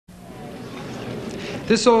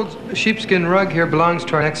This old sheepskin rug here belongs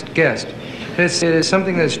to our next guest. It is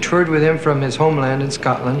something that's toured with him from his homeland in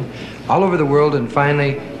Scotland, all over the world, and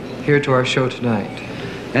finally here to our show tonight.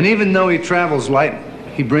 And even though he travels light,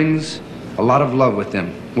 he brings a lot of love with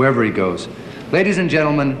him wherever he goes. Ladies and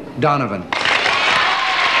gentlemen, Donovan.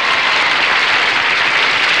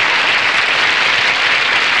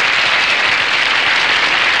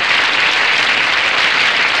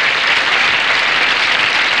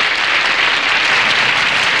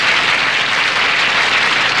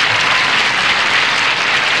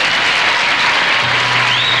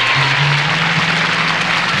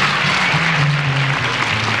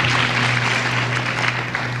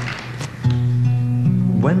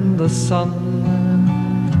 When the sun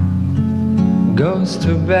goes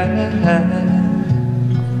to bed,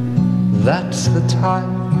 that's the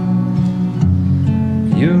time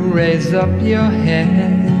you raise up your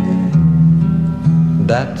head.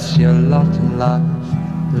 That's your lot in life,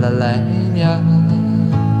 Lalania.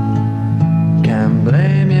 Can't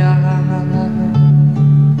blame ya,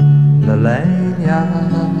 Lalania.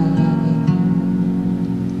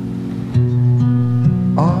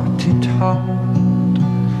 Artie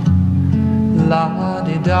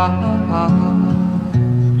la-di-da.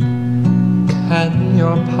 Can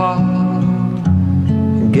your part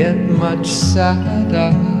get much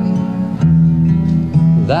sadder?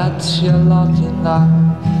 That's your lot in life,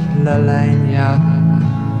 Lalania.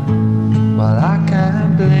 Well, I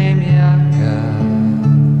can't blame ya,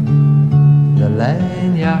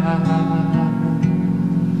 Lalania.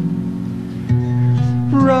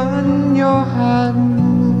 Run your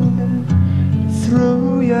hand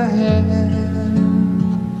through your hair,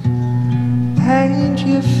 paint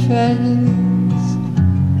your face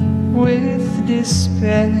with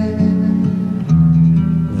despair.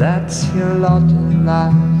 That's your lot in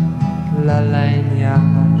life, Lalania.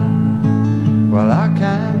 Well, I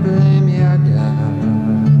can't blame ya, girl,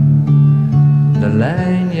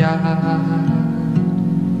 Lalania.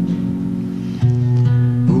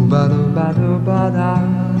 Ooba-dooba-dooba-da,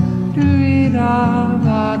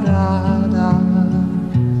 doo-da-ba-da-da.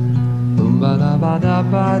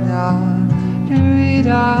 Ooba-da-ba-da-ba-da,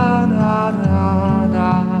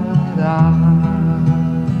 doo-da-da-da-da-da.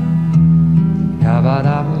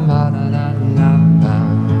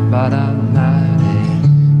 Ya-ba-da-ba-da-da-da-ba-da-da-da-da.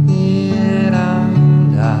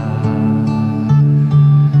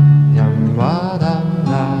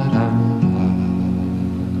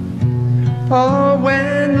 Oh,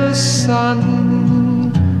 when the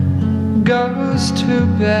sun goes to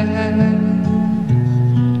bed,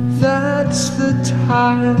 that's the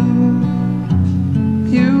time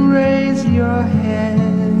you raise your head.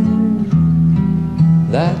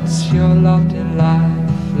 That's your lot in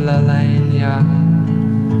life, Lalania.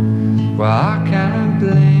 Well, I can't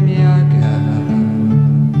blame ya, girl,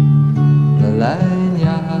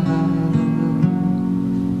 Lalania.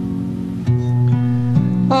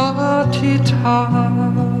 Artie-ta,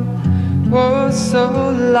 oh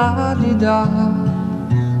so la-di-da.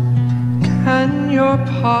 Can your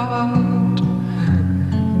part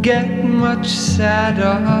get much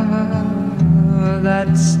sadder?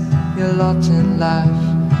 That's your lot in life,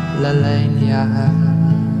 Lalania.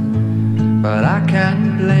 But I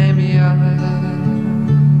can't blame you,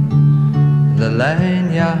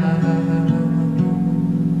 Lalania.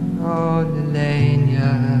 Oh,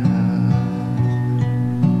 Lalania.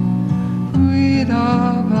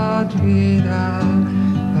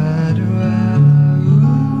 Weeda-ba-dweeda-ba-dwa.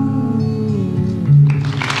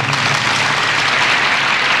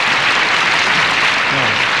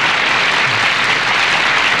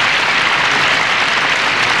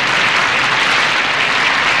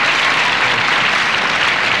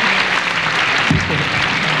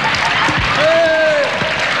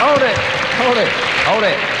 Hold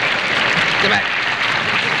it. Get back.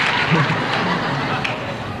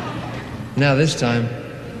 Now this time,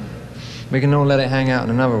 we can all let it hang out in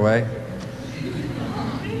another way.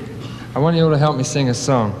 I want you all to help me sing a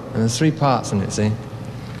song, and there's 3 parts in it, see?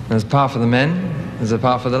 There's a part for the men, there's a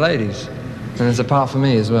part for the ladies, and there's a part for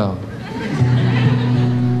me as well.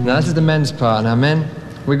 Now this is the men's part. Now men,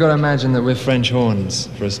 we've got to imagine that we're French horns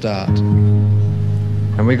for a start.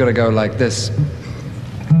 And we've got to go like this.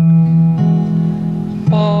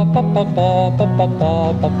 And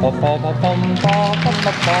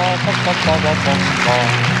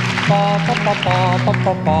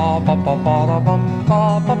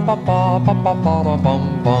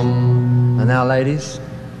now, ladies,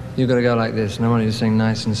 you've got to go like this. And I want you to sing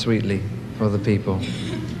nice and sweetly for the people.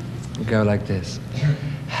 Go like this.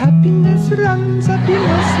 Happiness runs,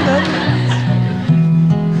 happiness runs.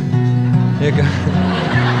 Here you go.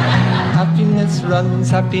 Happiness happiness runs,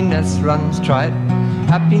 happiness runs, try it.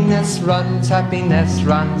 Happiness runs,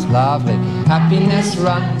 lovely. Happiness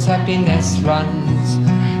runs, happiness runs.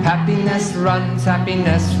 Happiness runs,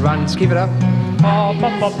 happiness runs. Keep it up. Come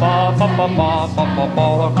on,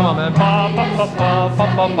 man.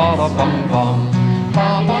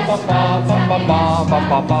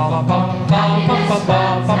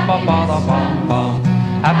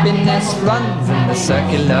 Happiness runs in the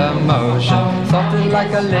circular motion, floating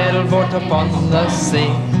like a little boat upon the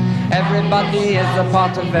sea. Everybody is a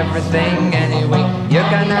part of everything anyway. You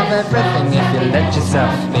can have everything if you let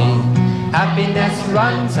yourself be. Happiness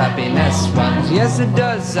runs, yes it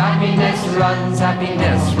does. Happiness runs,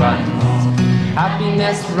 happiness runs.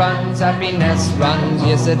 Happiness runs,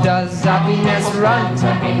 yes it does. Happiness runs,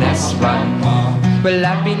 Well,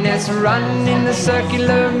 happiness runs in the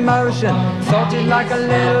circular motion, floating like a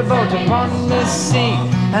little boat upon the sea.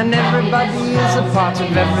 And everybody is a part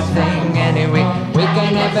of everything anyway. We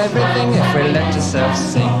can have everything if we let ourselves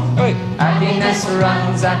sing. Hey. Happiness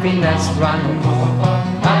runs, happiness runs.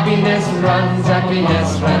 Happiness runs,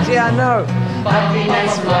 yeah I know.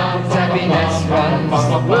 Happiness runs,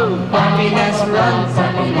 Woo. Happiness runs,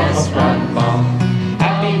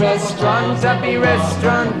 Happy restaurants, happy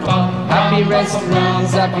restrooms,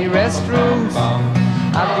 happy restrooms.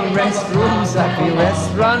 Happy restrooms, happy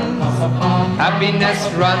restaurants. Happiness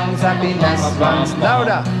runs,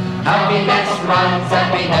 louder. Happiness runs,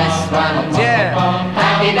 yeah.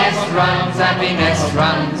 Happiness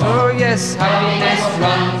runs, oh yes. Happiness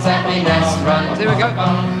runs, here we go.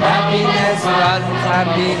 Happiness runs,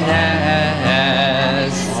 runs.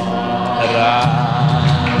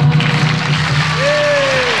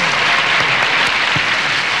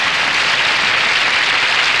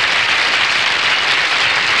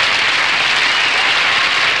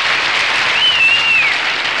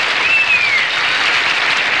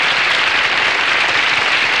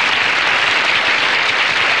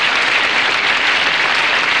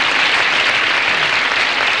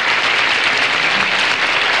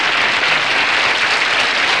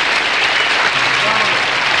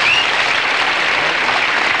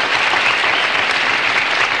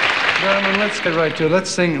 Let's get right to it. Let's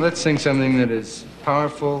sing something that is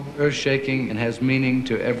powerful, earth-shaking, and has meaning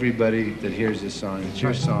to everybody that hears this song. It's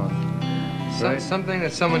your song. Right? Something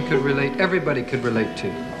that someone could relate, everybody could relate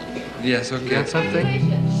to. Yes, okay. Got something?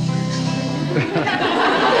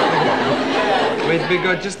 We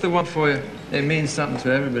got just the one for you. It means something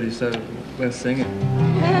to everybody, so we'll sing it.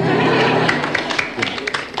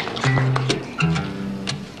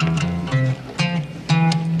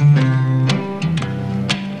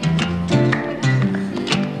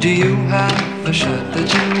 Do you have a shirt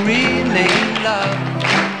that you really love?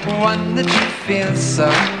 One that you feel so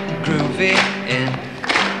groovy in?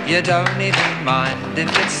 You don't even mind if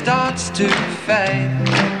it starts to fade.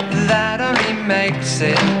 That only makes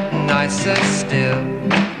it nicer still.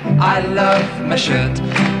 I love my shirt,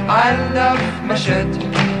 I love my shirt.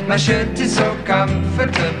 My shirt is so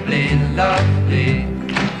comfortably lovely.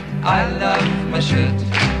 I love my shirt,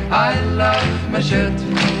 I love my shirt.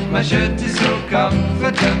 My shirt is so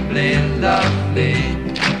comfortably lovely.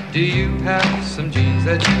 Do you have some jeans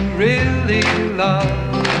that you really love?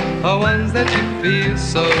 Or ones that you feel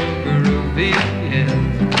so groovy in?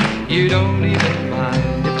 You don't even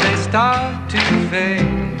mind if they start to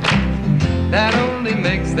fade. That only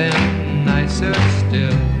makes them nicer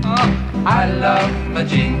still. Oh, I love my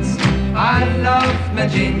jeans, I love my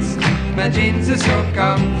jeans. My jeans are so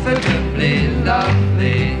comfortably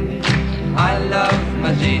lovely. I love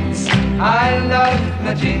my jeans, I love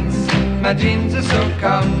my jeans. My jeans are so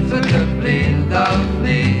comfortably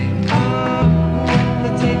lovely.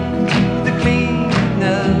 The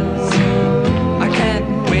cleaners, I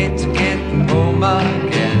can't wait to get them home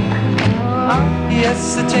again.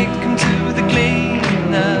 Yes, I take them to the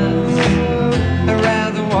cleaners. I'd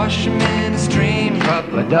rather wash them in a stream.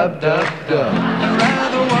 Rub-a-dub-dub-dub. I'd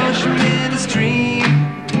rather wash them in a stream.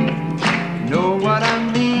 Know what I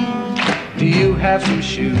mean? Do you have some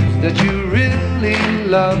shoes that you really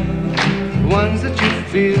love? Ones that you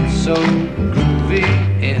feel so groovy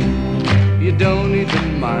in? You don't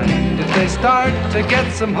even mind if they start to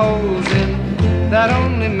get some holes in. That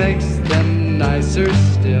only makes them nicer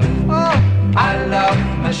still. Oh, I love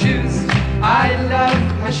my shoes, I love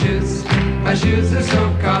my shoes. My shoes are so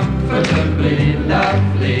comfortably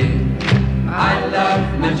lovely. I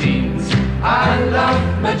love my jeans, I love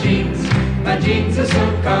my jeans. My jeans are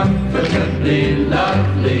so comfortably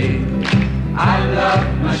lovely. I love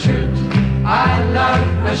my shirt, I love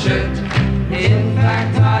my shirt. In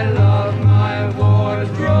fact, I love my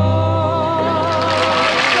wardrobe.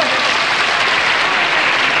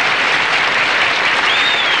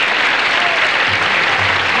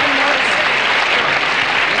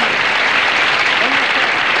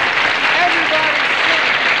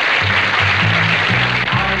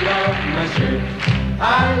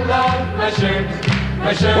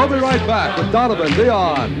 We'll be right back with Donovan,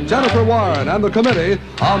 Dion, Jennifer Warren, and the committee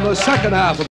on the second half of